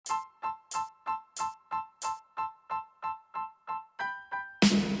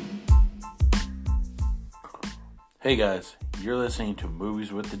Hey guys, you're listening to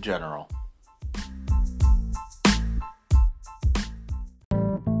Movies with the General.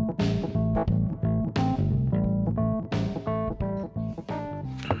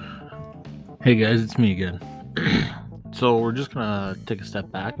 Hey guys, it's me again. So we're just gonna take a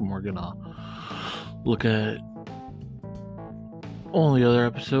step back and we're gonna look at all the other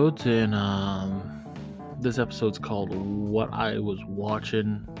episodes, and this episode's called What I Was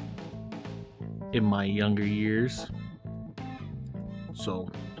Watching in My Younger Years. So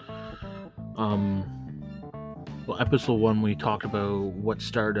episode 1 we talked about what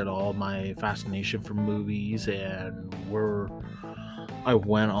started all my fascination for movies and where I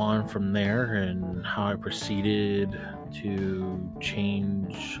went on from there and how I proceeded to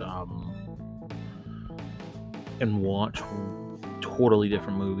change and watch totally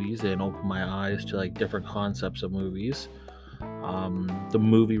different movies and open my eyes to like different concepts of movies. The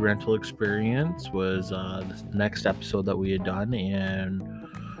movie rental experience was the next episode that we had done, and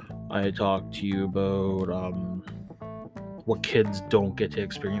I talked to you about what kids don't get to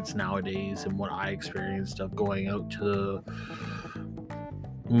experience nowadays and what I experienced of going out to the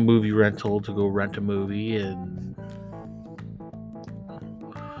movie rental to go rent a movie, and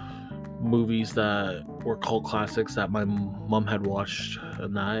movies that were cult classics that my mom had watched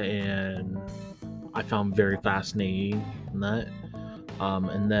and that, and I found very fascinating in that.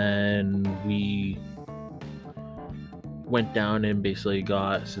 And then we went down and basically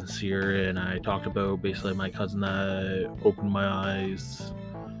got sincere, and I talked about basically my cousin that opened my eyes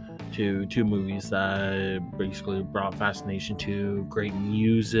to two movies that basically brought fascination to great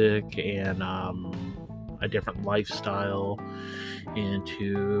music and a different lifestyle,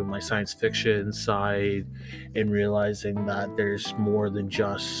 into my science fiction side, and realizing that there's more than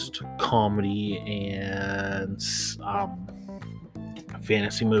just comedy and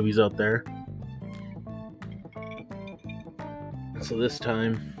fantasy movies out there. So this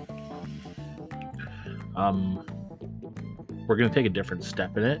time we're going to take a different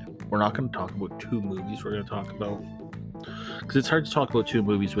step in it. We're not going to talk about two movies. We're going to talk about, because it's hard to talk about two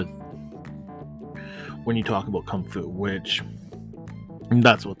movies when you talk about Kung Fu, which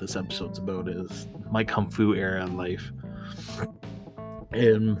that's what this episode's about, is my Kung Fu era in life.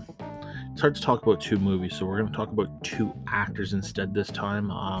 And it's hard to talk about two movies, so we're going to talk about two actors instead this time.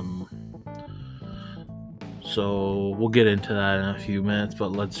 So we'll get into that in a few minutes,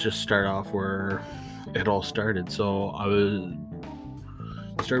 but let's just start off where it all started. So I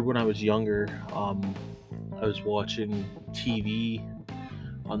started when I was younger. I was watching TV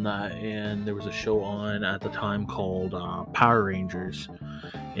on that, and there was a show on at the time called Power Rangers,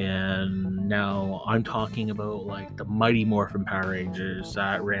 and now I'm talking about like the Mighty Morphin Power Rangers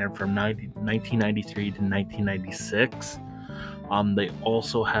that ran from 1993 to 1996. They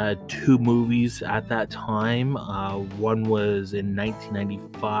also had two movies at that time. One was in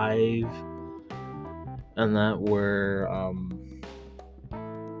 1995, and that where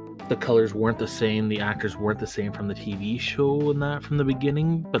the colors weren't the same, the actors weren't the same from the TV show and that from the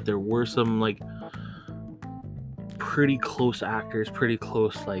beginning, but there were some like pretty close actors, pretty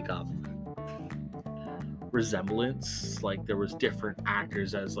close like resemblance. Like there was different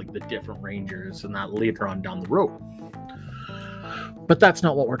actors as like the different Rangers and that later on down the road. But that's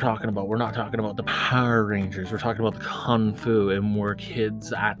not what we're talking about. We're not talking about the Power Rangers. We're talking about the Kung Fu, and we're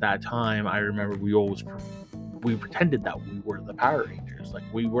kids at that time. I remember we pretended that we were the Power Rangers. Like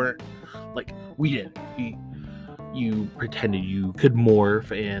we weren't, like we did. You pretended you could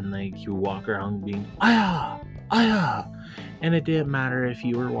morph, and like you walk around being aya, and it didn't matter if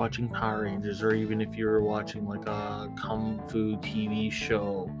you were watching Power Rangers or even if you were watching like a Kung Fu TV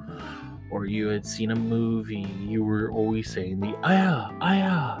show or you had seen a movie. You were always saying the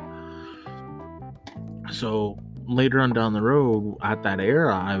aya. So later on down the road, at that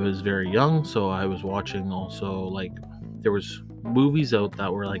era, I was very young, so I was watching also, like, there was movies out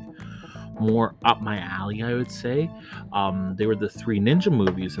that were like more up my alley, I would say. They were the Three Ninja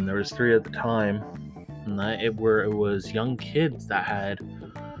movies, and there was three at the time, and it was young kids that had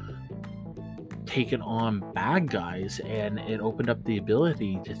taken on bad guys, and it opened up the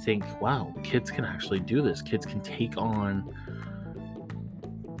ability to think, wow, kids can actually do this. Kids can take on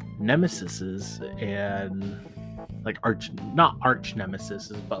nemesises, and like not arch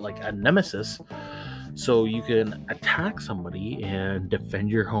nemesises, but like a nemesis, so you can attack somebody and defend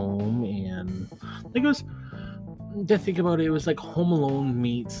your home. And like, it was, to think about it, it was like Home Alone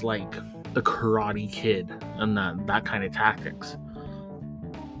meets like the Karate Kid and that kind of tactics.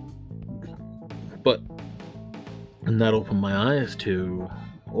 And that opened my eyes to,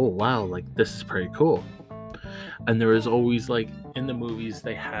 oh wow, like this is pretty cool. And there was always, like, in the movies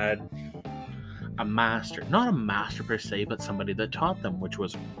they had a master, not a master per se, but somebody that taught them, which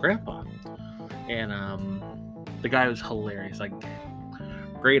was Grandpa. And the guy was hilarious, like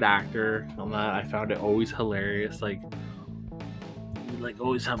great actor on that. I found it always hilarious, like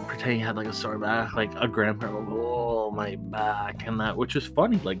always have pretending he had like a sore back, like a grandpa, oh my back, and that, which was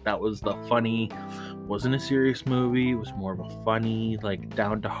funny. Like that was the funny, wasn't a serious movie, it was more of a funny, like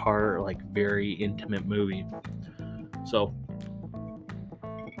down to heart, like very intimate movie. So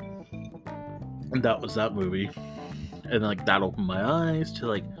that was that movie, and like that opened my eyes to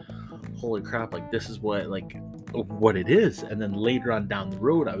like, holy crap, like this is what it is. And then later on down the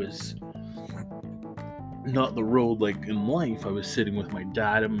road, I was not the road like in life, I was sitting with my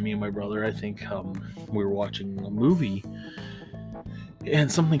dad and me and my brother, I think we were watching a movie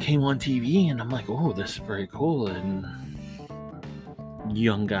and something came on TV and I'm like, oh, this is very cool. And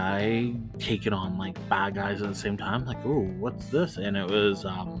young guy taking on like bad guys at the same time, like, oh, what's this? And it was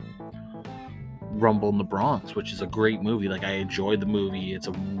Rumble in the Bronx, which is a great movie. Like I enjoyed the movie. It's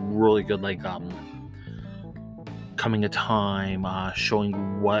a really good like coming of time,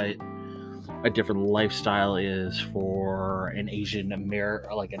 showing what a different lifestyle is for an Asian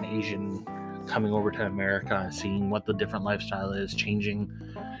coming over to America, seeing what the different lifestyle is, changing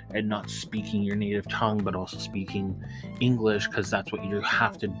and not speaking your native tongue, but also speaking English, because that's what you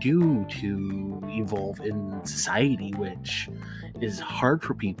have to do to evolve in society, which is hard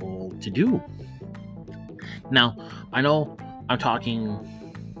for people to do. Now, I know I'm talking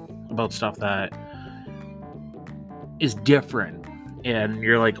about stuff that is different, and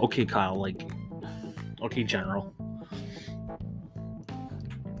you're like, okay, Kyle, like, okay, General,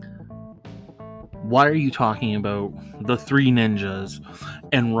 why are you talking about the Three Ninjas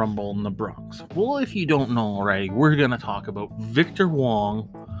and Rumble in the Bronx? Well, if you don't know already, we're gonna talk about Victor Wong,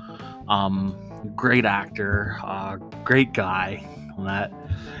 great actor, great guy on that,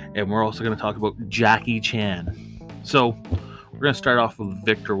 and we're also gonna talk about Jackie Chan. So we're gonna start off with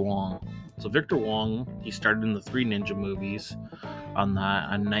Victor Wong. So Victor Wong, he started in the Three Ninja movies on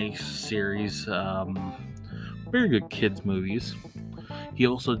that, a nice series, very good kids movies. He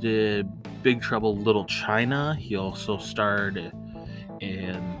also did Big Trouble Little China. He also starred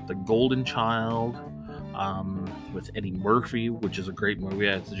in The Golden Child with Eddie Murphy, which is a great movie.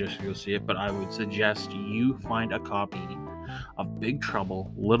 I'd suggest you go see it, but I would suggest you find a copy of Big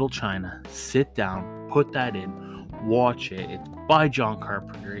Trouble Little China, sit down, put that in, watch it. It's by John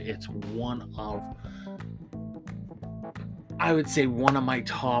Carpenter. It's one of, I would say, one of my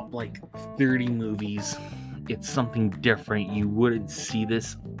top like 30 movies. It's something different. You wouldn't see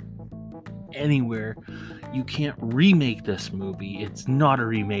this anywhere. You can't remake this movie. It's not a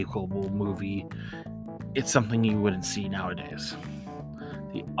remakeable movie. It's something you wouldn't see nowadays.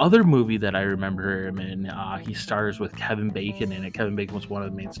 The other movie that I remember him in, he stars with Kevin Bacon in it. Kevin Bacon was one of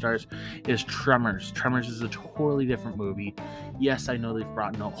the main stars, is Tremors. Tremors is a totally different movie. Yes, I know they've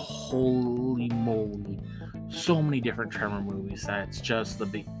brought out, holy moly, so many different Tremor movies that it's just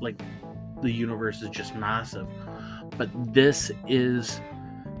the universe is just massive. But this is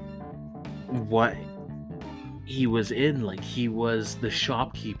what he was in. Like, he was the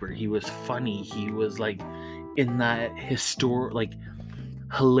shopkeeper. He was funny. He was like in that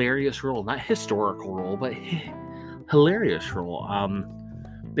hilarious role, not historical role, but hilarious role.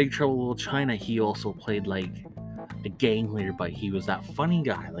 Big Trouble Little China, he also played like a gang leader, but he was that funny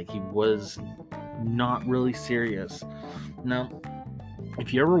guy. Like, he was not really serious. Now,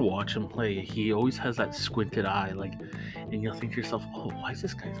 if you ever watch him play, he always has that squinted eye, like, and you'll think to yourself, oh, why is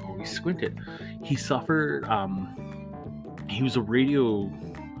this guy always squinted? He suffered, he was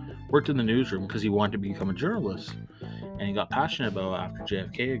worked in the newsroom because he wanted to become a journalist, and he got passionate about it after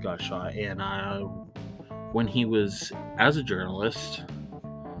JFK got shot. And when he was as a journalist,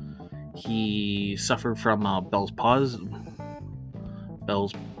 he suffered from Bell's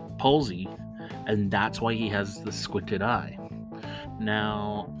palsy, and that's why he has the squinted eye.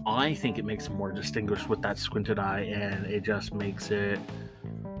 Now, I think it makes him more distinguished with that squinted eye, and it just makes it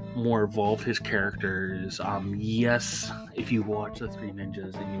more evolved, his characters. Yes, if you watch the Three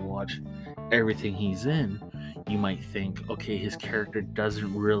Ninjas and you watch everything he's in, you might think, okay, his character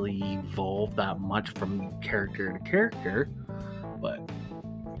doesn't really evolve that much from character to character. But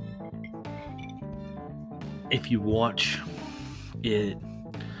if you watch it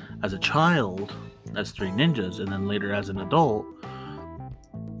as a child, as Three Ninjas, and then later as an adult,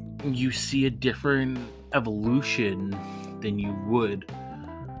 you see a different evolution than you would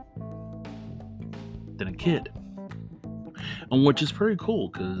than a kid. And which is pretty cool,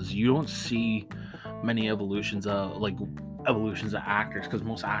 because you don't see many evolutions of actors, because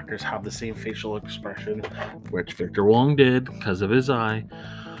most actors have the same facial expression, which Victor Wong did because of his eye.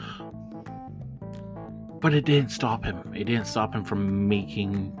 But it didn't stop him. It didn't stop him from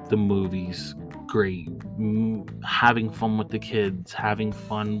making the movies great, having fun with the kids, having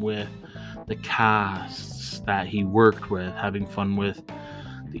fun with the casts that he worked with, having fun with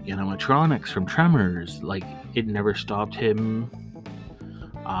the animatronics from Tremors. Like, it never stopped him.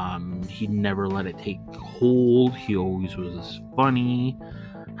 He never let it take hold. He always was funny,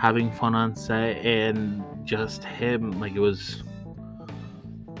 having fun on set, and just him, like, it was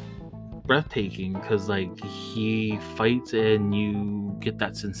breathtaking because, like, he fights and you get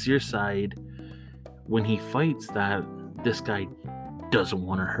that sincere side when he fights, that this guy doesn't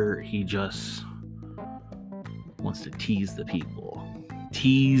want to hurt. He just wants to tease the people,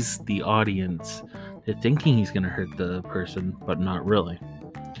 tease the audience. They're thinking he's going to hurt the person, but not really.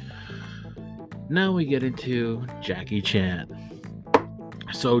 Now we get into Jackie Chan.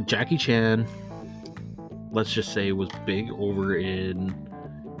 So Jackie Chan, let's just say, was big over in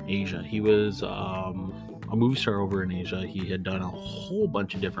Asia. He was a movie star over in Asia. He had done a whole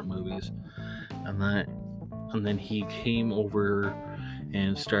bunch of different movies, and then he came over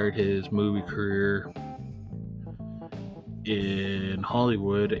and started his movie career in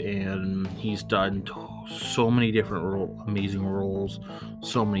Hollywood, and he's done so many different amazing roles,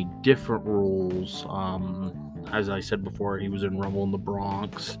 so many different roles. As I said before, he was in Rumble in the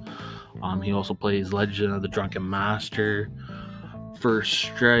Bronx. He also plays Legend of the Drunken Master, First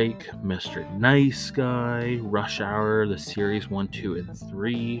Strike, Mr. Nice Guy, Rush Hour, the series 1, 2, and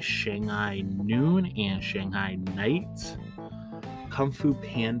 3, Shanghai Noon and Shanghai Nights, Kung Fu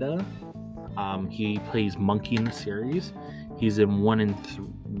Panda. He plays Monkey in the series. He's in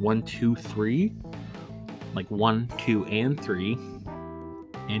 1, 2, 3, like 1, 2, and 3,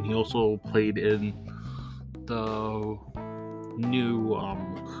 and he also played in the new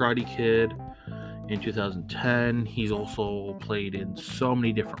Karate Kid in 2010. He's also played in so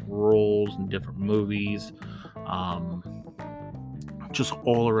many different roles in different movies, just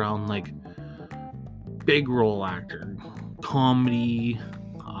all around, like, big role actor, comedy,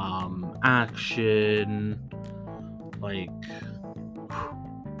 action, like,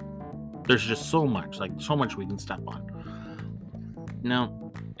 there's just so much we can step on.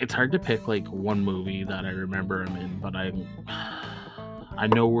 Now, it's hard to pick like one movie that I remember him in, but I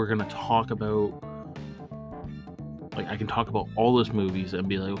know we're gonna talk about, like, I can talk about all those movies and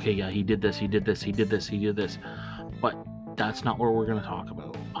be like, okay, yeah, he did this, but that's not what we're gonna talk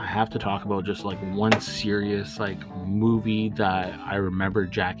about. I have to talk about just like one serious like movie that I remember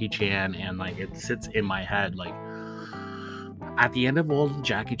Jackie Chan, and like it sits in my head. Like, at the end of all the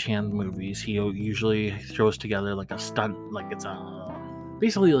Jackie Chan movies, he usually throws together like a stunt, like it's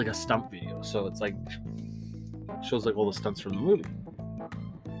basically like a stunt video. So it's like shows like all the stunts from the movie.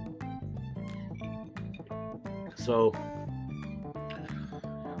 So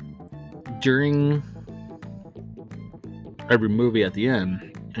during every movie at the end,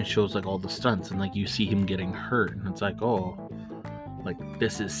 it shows like all the stunts, and like you see him getting hurt, and it's like, oh, like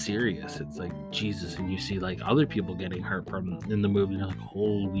this is serious. It's like Jesus, and you see like other people getting hurt from in the movie, and you're like,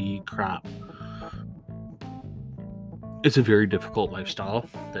 holy crap. It's a very difficult lifestyle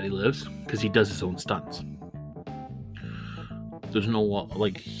that he lives because he does his own stunts. There's no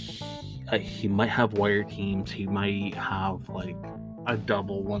like he might have wire teams, he might have like a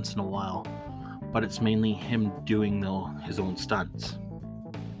double once in a while, but it's mainly him doing his own stunts.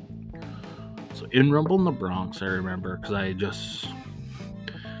 So in Rumble in the Bronx, I remember, because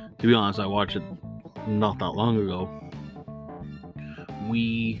to be honest, I watched it not that long ago.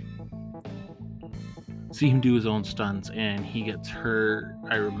 We see him do his own stunts, and he gets hurt.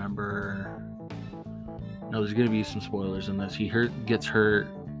 I remember. Now, there's going to be some spoilers in this. He gets hurt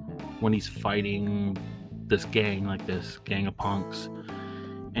when he's fighting this gang of punks,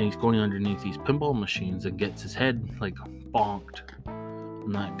 and he's going underneath these pinball machines and gets his head like bonked.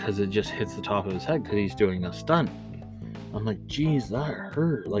 Not because it just hits the top of his head because he's doing a stunt. I'm like, geez, that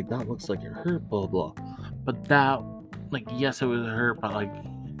hurt. Like, that looks like it hurt, blah, blah. But that, like, yes, it was hurt, but, like,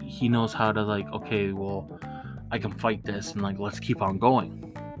 he knows how to, like, okay, well, I can fight this, and, like, let's keep on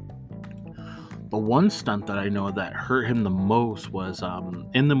going. The one stunt that I know that hurt him the most was,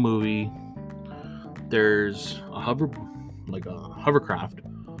 in the movie, there's a hovercraft.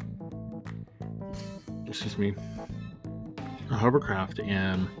 Excuse me. A hovercraft,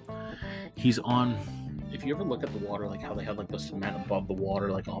 and he's on. If you ever look at the water, like how they have like the cement above the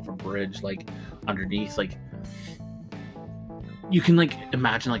water, like off a bridge, like underneath, like you can like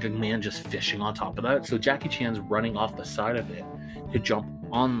imagine like a man just fishing on top of that. So Jackie Chan's running off the side of it to jump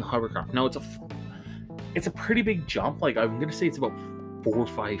on the hovercraft. Now it's a pretty big jump. Like, I'm gonna say it's about 4 or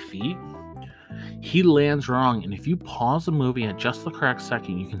 5 feet, He lands wrong, and if you pause the movie at just the correct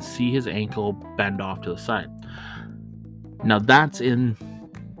second, you can see his ankle bend off to the side. Now that's in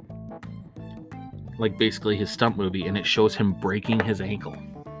like basically his stunt movie, and it shows him breaking his ankle.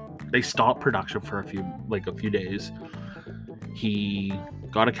 They stopped production for a few days. He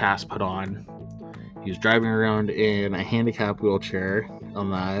got a cast put on. He was driving around in a handicap wheelchair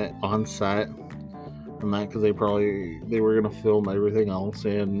on set because they were gonna film everything else,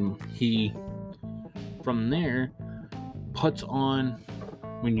 and he from there puts on,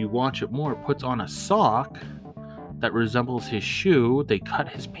 when you watch it more, puts on a sock that resembles his shoe. They cut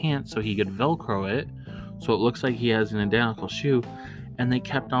his pants so he could Velcro it, so it looks like he has an identical shoe, and they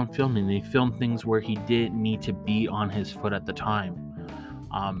kept on filming. They filmed things where he didn't need to be on his foot at the time.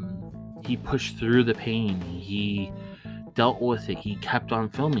 He pushed through the pain. He dealt with it. He kept on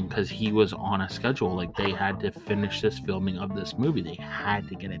filming because he was on a schedule. Like, they had to finish this filming of this movie. They had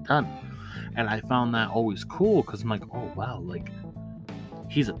to get it done. And I found that always cool because I'm like, oh wow, like,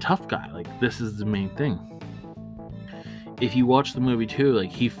 he's a tough guy. Like, this is the main thing. If you watch the movie too,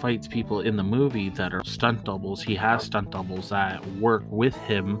 like, he fights people in the movie that are stunt doubles. He has stunt doubles that work with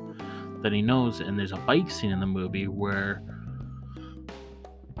him that he knows. And there's a bike scene in the movie where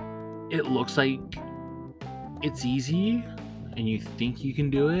it looks like it's easy and you think you can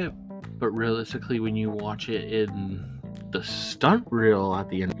do it, but realistically, when you watch it in the stunt reel at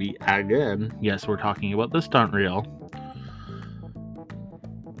the end, again, yes, we're talking about the stunt reel,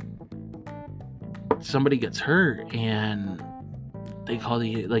 somebody gets hurt and they call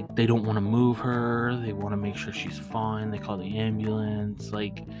they don't want to move her. They want to make sure she's fine. They call the ambulance.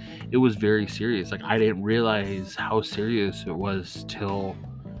 Like, it was very serious. Like, I didn't realize how serious it was till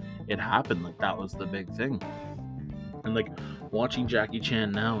it happened. Like, that was the big thing. And like, watching Jackie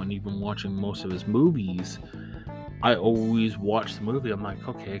Chan now, and even watching most of his movies, I always watch the movie. I'm like,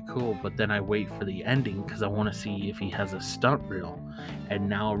 okay, cool. But then I wait for the ending because I want to see if he has a stunt reel. And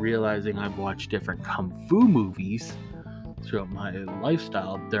now, realizing I've watched different kung fu movies throughout my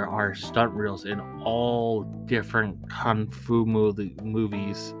lifestyle, there are stunt reels in all different kung fu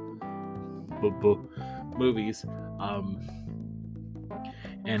movies.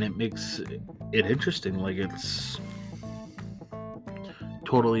 And it makes it interesting. Like, it's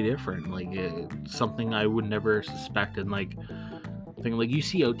totally different. Like, it's something I would never suspect. And like, you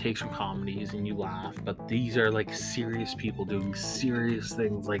see outtakes from comedies and you laugh, but these are like serious people doing serious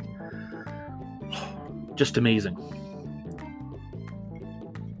things. Like, just amazing.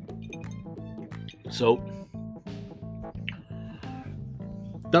 So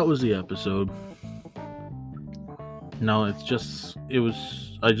that was the episode. No, I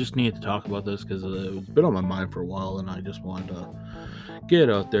just needed to talk about this because it's been on my mind for a while, and I just wanted to get it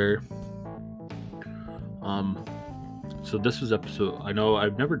out there. So this was episode. I know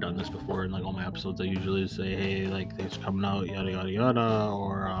I've never done this before in like all my episodes. I usually say, hey, like, thanks for coming out, yada yada yada,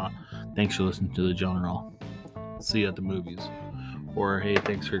 or thanks for listening to the general. See you at the movies. Or hey,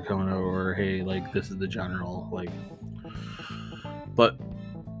 thanks for coming out, or hey, like, this is the general. Like, but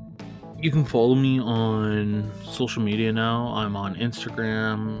you can follow me on social media now. I'm on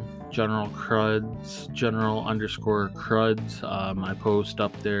Instagram, general_cruds. I post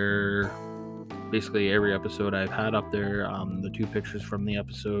up there basically every episode I've had up there. The 2 pictures from the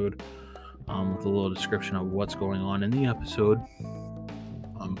episode, with a little description of what's going on in the episode.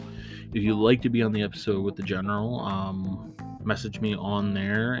 If you'd like to be on the episode with the general, message me on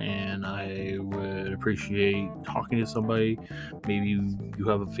there, and I would appreciate talking to somebody. Maybe you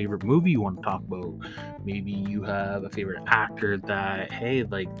have a favorite movie you want to talk about. Maybe you have a favorite actor that, hey,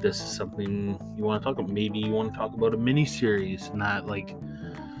 like, this is something you want to talk about. Maybe you want to talk about a mini-series, and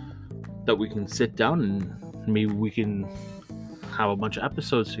that we can sit down and maybe we can have a bunch of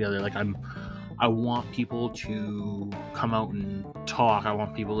episodes together. Like, I want people to come out and talk. I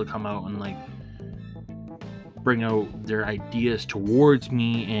want people to come out and like bring out their ideas towards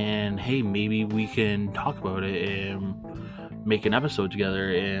me, and hey, maybe we can talk about it and make an episode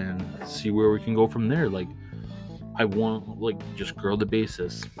together and see where we can go from there. Like, I want, like, just grow the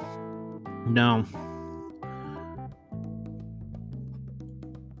basis. Now,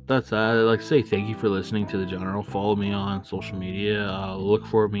 that's I'd like to say thank you for listening to the general. Follow me on social media. Look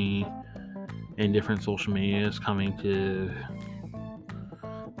for me in different social medias coming to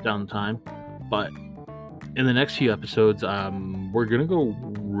down the time. But in the next few episodes, we're gonna go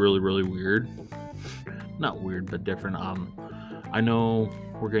really, really weird. Not weird, but different. I know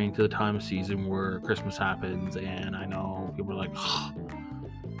we're getting to the time of season where Christmas happens, and I know people are like, oh,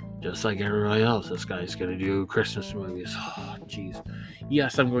 just like everybody else, this guy's gonna do Christmas movies. Oh, jeez.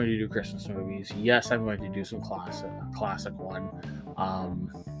 Yes, I'm going to do Christmas movies. Yes, I'm going to do some classic one.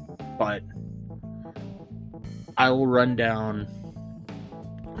 But I will run down,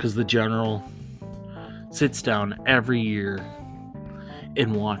 because the General sits down every year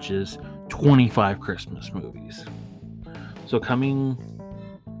and watches 25 Christmas movies. So coming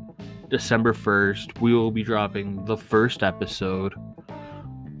December 1st, we will be dropping the first episode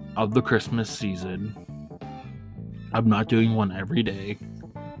of the Christmas season. I'm not doing one every day.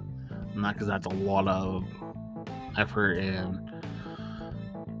 Not because that's a lot of effort, and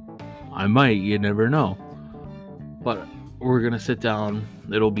I might, you never know. But we're going to sit down.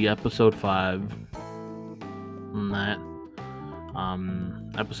 It'll be episode 5. And that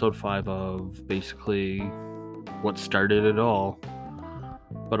episode 5 of basically what started it all.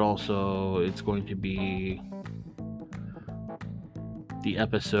 But also it's going to be the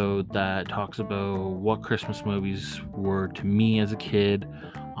episode that talks about what Christmas movies were to me as a kid,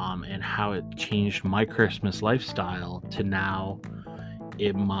 and how it changed my Christmas lifestyle to now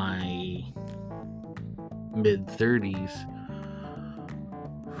in my mid-30s.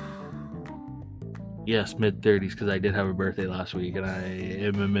 Yes, mid-30s, because I did have a birthday last week, and I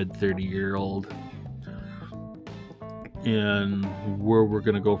am a mid-30-year-old. And where we're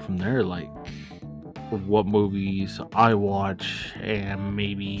going to go from there, like what movies I watch, and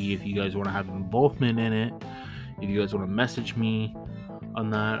maybe if you guys want to have involvement in it, if you guys want to message me on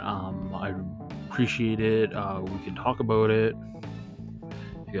that, I'd appreciate it. We can talk about it.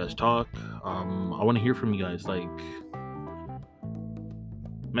 If you guys talk, I want to hear from you guys. Like,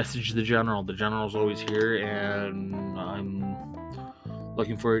 message the General. The General's always here, and I'm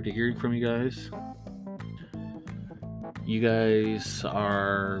looking forward to hearing from you guys. You guys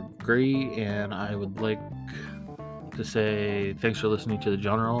are great, and I would like to say thanks for listening to the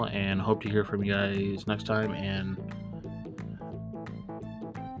General, and hope to hear from you guys next time. And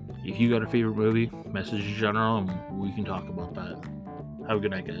if you got a favorite movie, message the General, and we can talk about that. Have a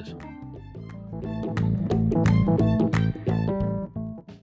good night, guys.